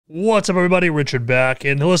What's up, everybody? Richard back.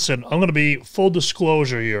 And listen, I'm going to be full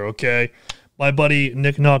disclosure here, okay? My buddy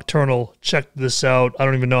Nick Nocturnal checked this out. I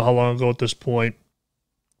don't even know how long ago at this point.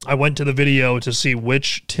 I went to the video to see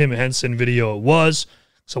which Tim Henson video it was,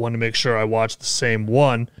 so I wanted to make sure I watched the same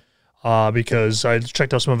one because I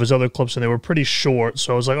checked out some of his other clips and they were pretty short.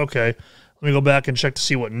 So I was like, okay, let me go back and check to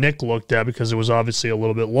see what Nick looked at because it was obviously a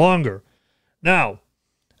little bit longer. Now,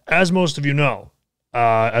 as most of you know,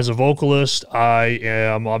 as a vocalist, I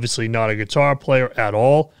am obviously not a guitar player at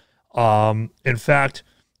all. In fact,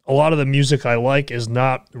 a lot of the music I like is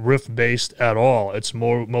not riff-based at all. It's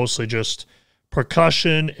mostly just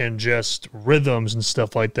percussion and just rhythms and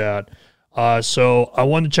stuff like that. So I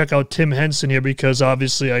wanted to check out Tim Henson here because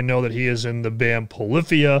obviously I know that he is in the band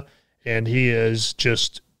Polyphia, and he is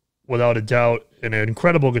just, without a doubt, an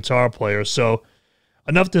incredible guitar player. So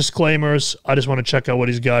enough disclaimers. I just want to check out what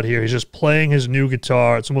he's got here. He's just playing his new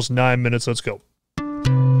guitar. It's almost 9 minutes. Let's go.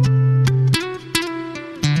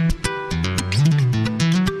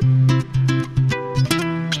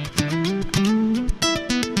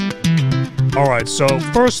 All right, so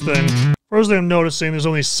first thing I'm noticing, there's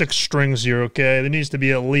only 6 strings here, okay? There needs to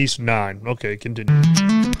be at least 9. Okay, continue.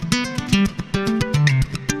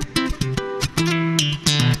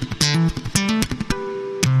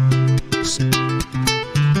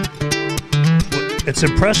 It's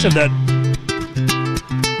impressive that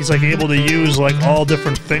he's like able to use like all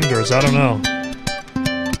different fingers. I don't know.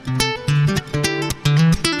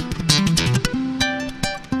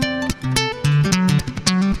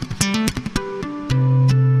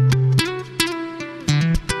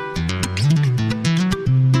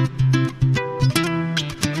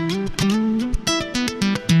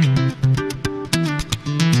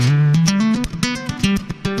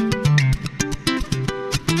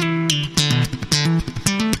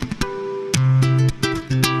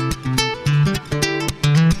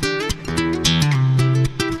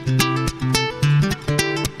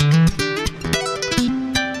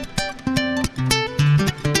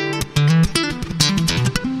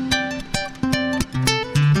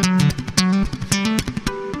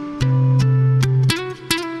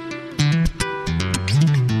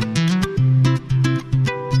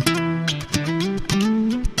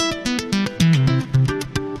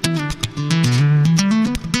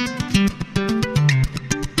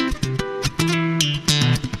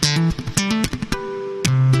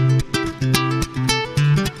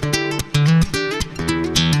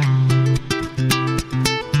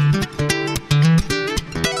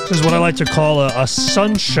 This is what I like to call a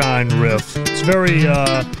sunshine riff. It's very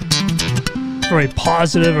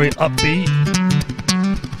positive, very upbeat.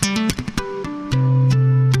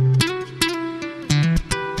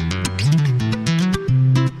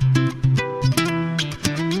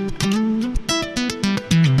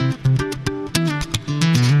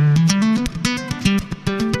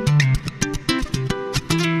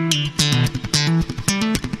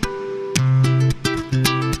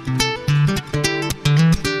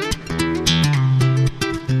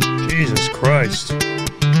 Jesus Christ.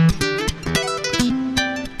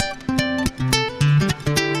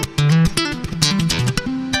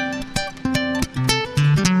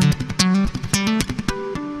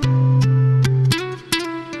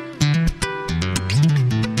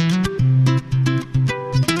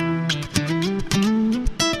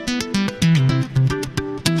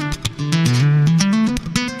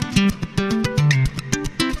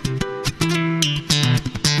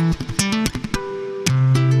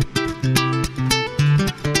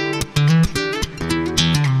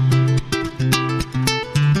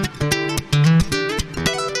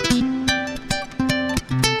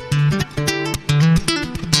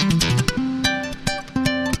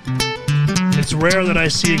 It's rare that I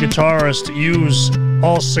see a guitarist use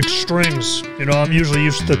all 6 strings. You know, I'm usually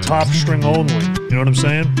used to the top string only. You know what I'm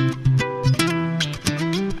saying?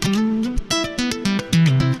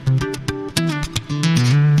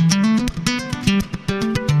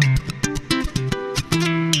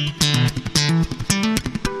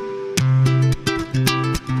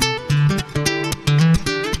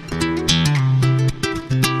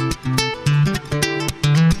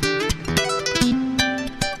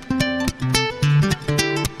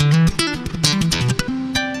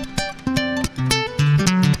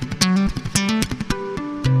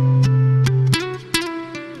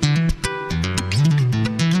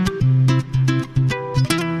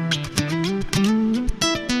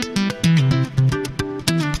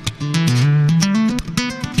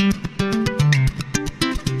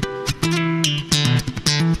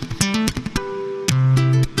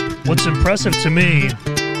 What's impressive to me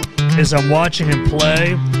is I'm watching him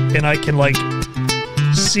play and I can like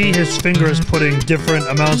see his fingers putting different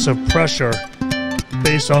amounts of pressure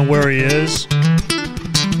based on where he is.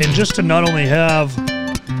 And just to not only have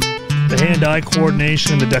the hand-eye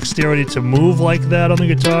coordination and the dexterity to move like that on the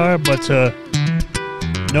guitar, but to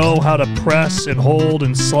know how to press and hold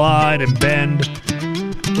and slide and bend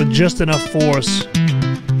with just enough force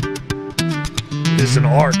is an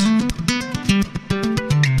art.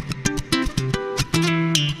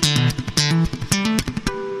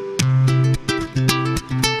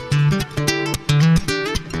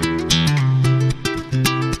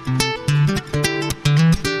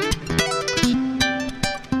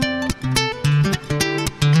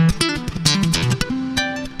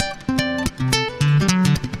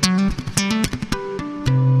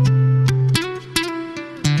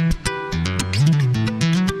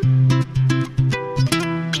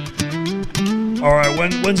 All right,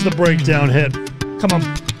 when's the breakdown hit? Come on.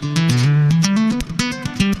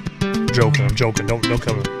 I'm joking. Don't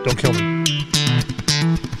kill me. Don't kill me.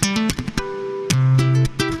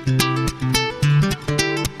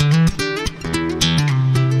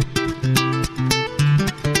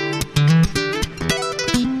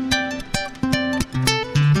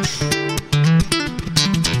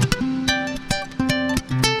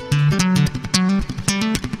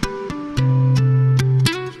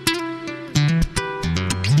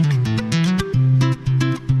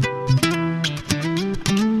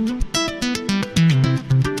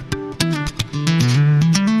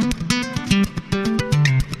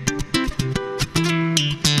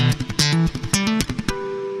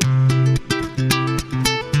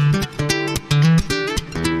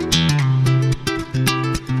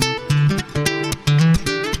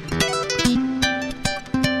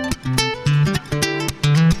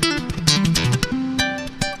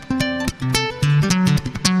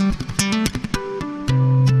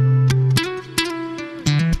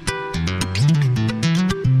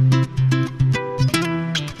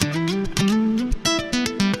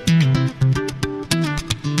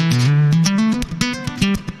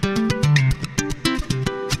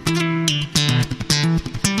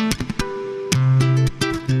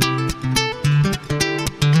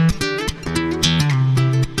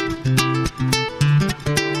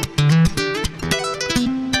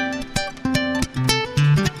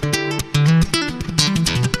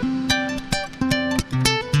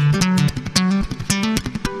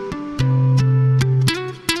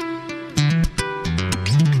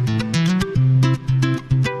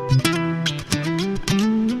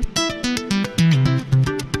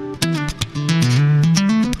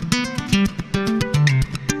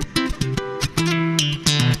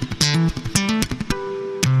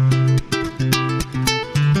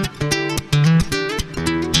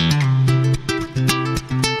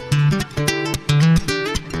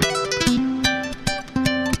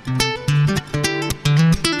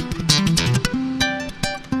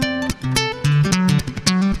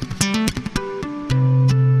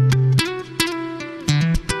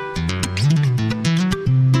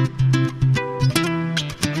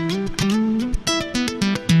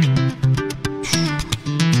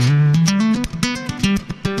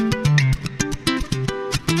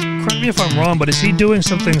 Me if I'm wrong, but is he doing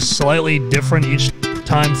something slightly different each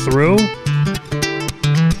time through?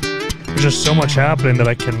 There's just so much happening that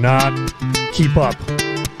I cannot keep up.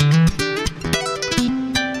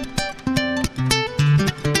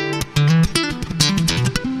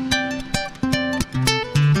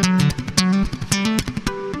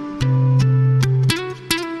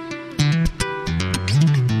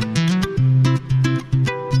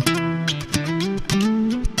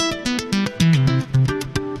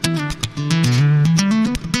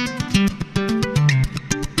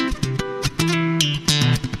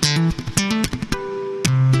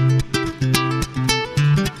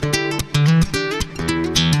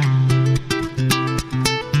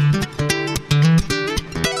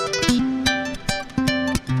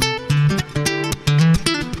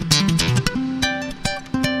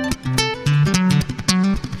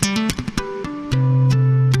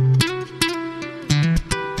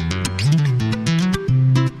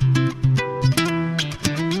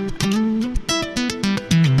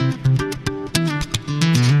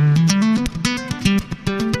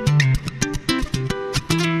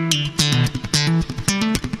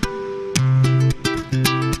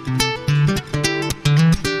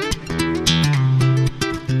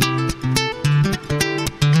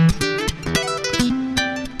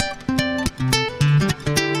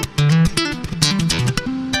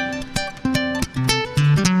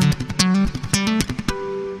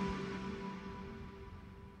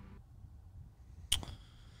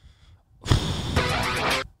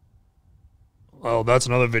 Oh, that's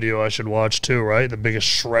another video I should watch too, right? The biggest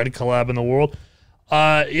shred collab in the world.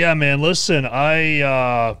 Yeah, man, listen,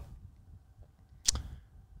 I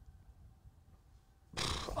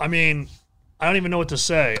mean, I don't even know what to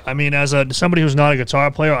say. I mean, as somebody who's not a guitar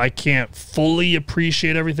player, I can't fully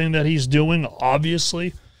appreciate everything that he's doing,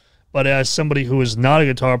 obviously. But as somebody who is not a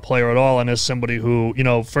guitar player at all, and as somebody who, you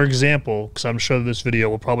know, for example, because I'm sure this video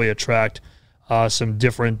will probably attract some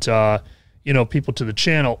different, you know, people to the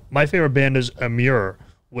channel. My favorite band is Amir,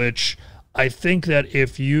 which I think that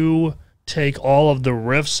if you take all of the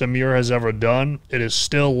riffs Amir has ever done, it is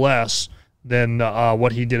still less than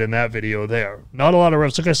what he did in that video there. Not a lot of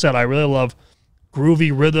riffs. Like I said, I really love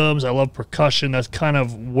groovy rhythms. I love percussion. That's kind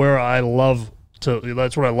of where I love to,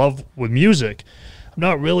 that's what I love with music. I'm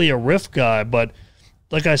not really a riff guy, but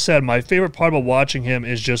like I said, my favorite part about watching him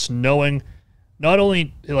is just knowing not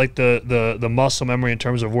only like the muscle memory in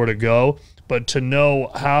terms of where to go, but to know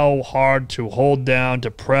how hard to hold down,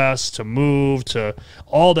 to press, to move, to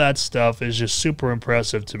all that stuff is just super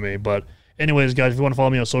impressive to me. But anyways, guys, if you want to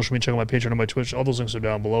follow me on social media, check out my Patreon and my Twitch. All those links are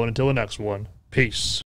down below. And until the next one, peace.